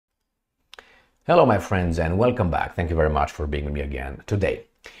Hello, my friends, and welcome back. Thank you very much for being with me again today.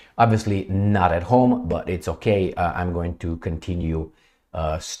 Obviously, not at home, but it's okay. I'm going to continue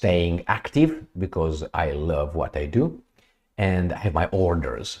staying active because I love what I do and I have my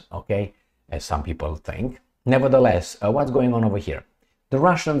orders, okay, as some people think. Nevertheless, what's going on over here? The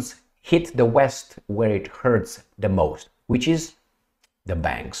Russians hit the West where it hurts the most, which is the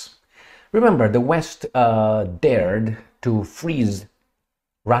banks. Remember, the West dared to freeze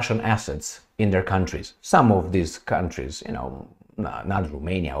Russian assets in their countries. Some of these countries, not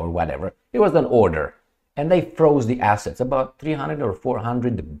Romania or whatever, it was an order. And they froze the assets, about 300 or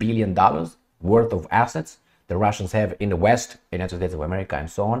 400 billion dollars worth of assets the Russians have in the West, United States of America, and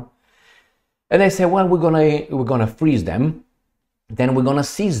so on. And they say, well, we're gonna freeze them, then we're gonna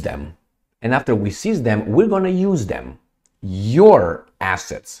seize them. And after we seize them, we're gonna use them. Your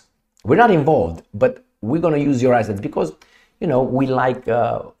assets. We're not involved, but we're gonna use your assets because we like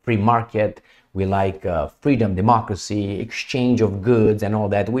free market, we like freedom, democracy, exchange of goods and all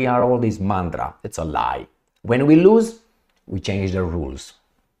that. We are all this mantra. It's a lie. When we lose, we change the rules.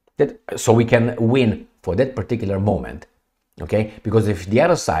 So we can win for that particular moment. Okay? Because if the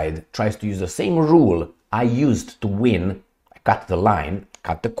other side tries to use the same rule I used to win, I cut the line,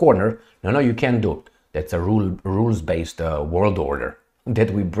 cut the corner, no, you can't do it. That's a rules-based world order that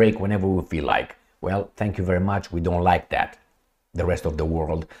we break whenever we feel like. Well, thank you very much. We don't like that. The rest of the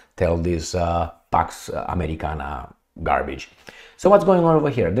world tell this Pax Americana garbage. So what's going on over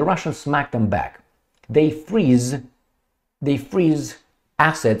here? The Russians smack them back. They freeze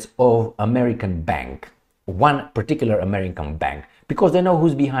assets of American bank, one particular American bank, because they know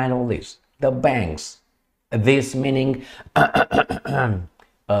who's behind all this. The banks. This meaning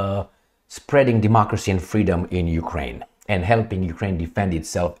spreading democracy and freedom in Ukraine and helping Ukraine defend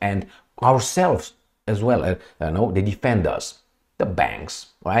itself and ourselves as well. They defend us. The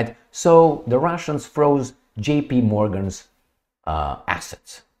banks, right? So the Russians froze JP Morgan's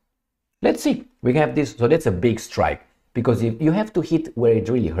assets. Let's see. We have this. So that's a big strike because if you have to hit where it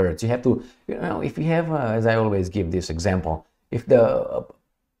really hurts. You have to, if you have, as I always give this example, if the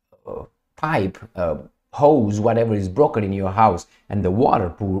pipe, hose, whatever is broken in your house and the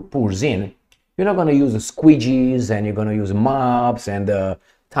water pours in, you're not going to use the squeegees and you're going to use mops and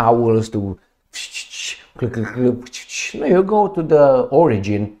towels to no, you go to the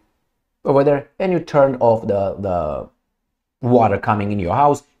origin over there and you turn off the water coming in your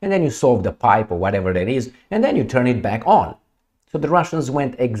house and then you solve the pipe or whatever that is and then you turn it back on. So the Russians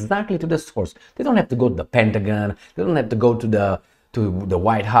went exactly to the source. They don't have to go to the Pentagon. They don't have to go to the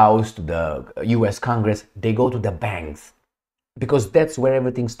White House, to the US Congress. They go to the banks because that's where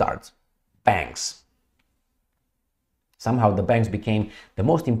everything starts. Banks. Somehow the banks became the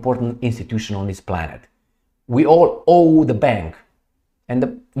most important institution on this planet. We all owe the bank,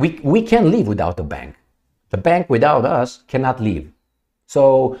 and we can't live without the bank. The bank without us cannot live.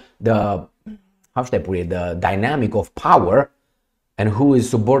 So the dynamic of power and who is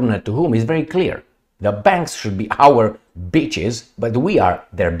subordinate to whom is very clear. The banks should be our bitches, but we are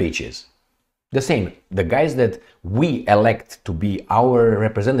their bitches. The same, the guys that we elect to be our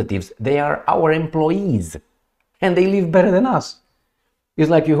representatives, they are our employees, and they live better than us. It's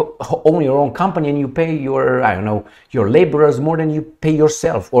like you own your own company and you pay your laborers more than you pay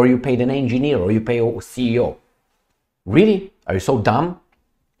yourself, or you pay an engineer, or you pay a CEO. Really? Are you so dumb?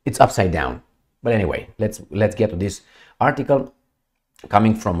 It's upside down. But anyway, let's get to this article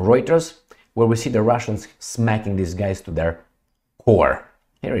coming from Reuters, where we see the Russians smacking these guys to their core.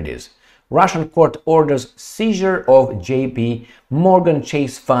 Here it is. Russian court orders seizure of JP Morgan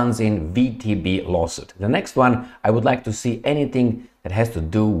Chase funds in VTB lawsuit. The next one, I would like to see anything that has to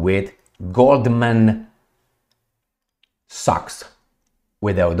do with Goldman Sachs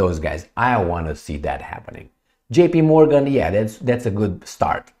with those guys. I want to see that happening. JP Morgan, yeah, that's a good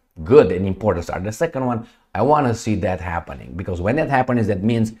start. Good and important start. The second one, I want to see that happening because when that happens, that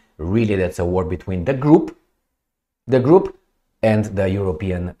means really that's a war between the group and the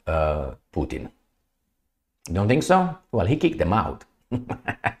European Putin. Don't think so? Well, he kicked them out.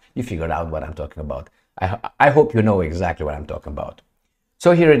 You figured out what I'm talking about. I hope you know exactly what I'm talking about.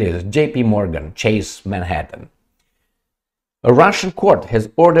 So here it is, JP Morgan, Chase Manhattan. A Russian court has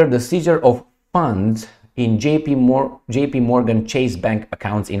ordered the seizure of funds in JP Morgan Chase bank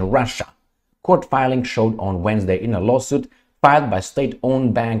accounts in Russia. Court filing showed on Wednesday in a lawsuit filed by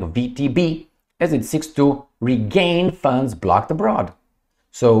state-owned bank VTB as it seeks to regain funds blocked abroad.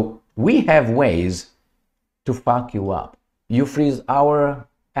 So we have ways to fuck you up. You freeze our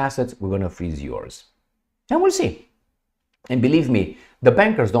assets, we're going to freeze yours. And we'll see. And believe me, the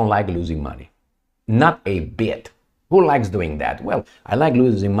bankers don't like losing money. Not a bit. Who likes doing that? Well, I like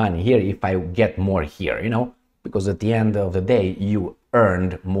losing money here if I get more here, you know, because at the end of the day, you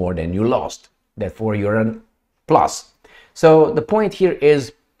earned more than you lost. Therefore, you earn plus. So the point here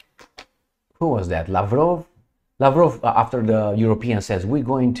is, who was that? Lavrov? Lavrov, after the European says, we're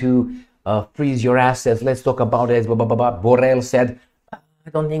going to freeze your assets, let's talk about it, blah, blah, blah, blah. Borrell said, I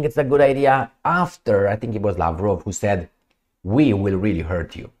don't think it's a good idea. After, I think it was Lavrov who said, we will really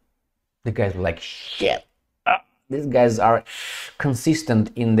hurt you. The guys were like, shit. These guys are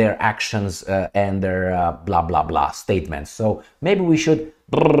consistent in their actions and their blah, blah, blah statements. So maybe we should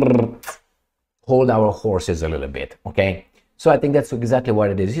hold our horses a little bit, okay? So I think that's exactly what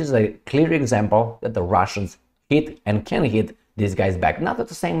it is. This is a clear example that the Russians hit and can hit these guys back, not at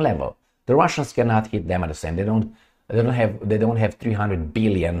the same level. The Russians cannot hit them at the same. They don't have 300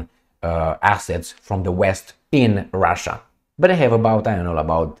 billion assets from the West in Russia, but they have about, I don't know,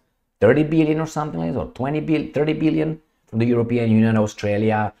 about 30 billion or something like that, or 30 billion from the European Union,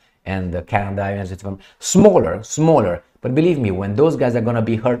 Australia, and Canada, and smaller. But believe me, when those guys are gonna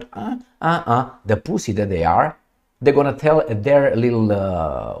be hurt, the pussy that they are, they're gonna tell their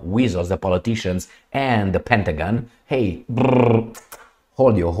little weasels, the politicians and the Pentagon, hey,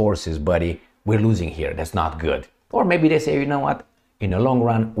 hold your horses, buddy. We're losing here. That's not good. Or maybe they say, you know what? In the long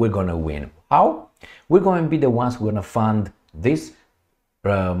run, we're gonna win. How? We're going to be the ones who are gonna fund this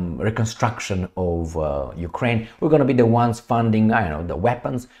reconstruction of Ukraine. We're going to be the ones funding, I don't know, the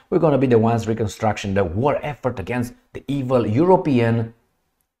weapons. We're going to be the ones reconstruction the war effort against the evil European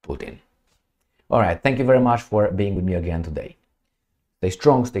Putin. All right, thank you very much for being with me again today. Stay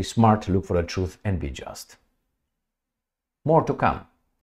strong, stay smart, look for the truth, and be just. More to come.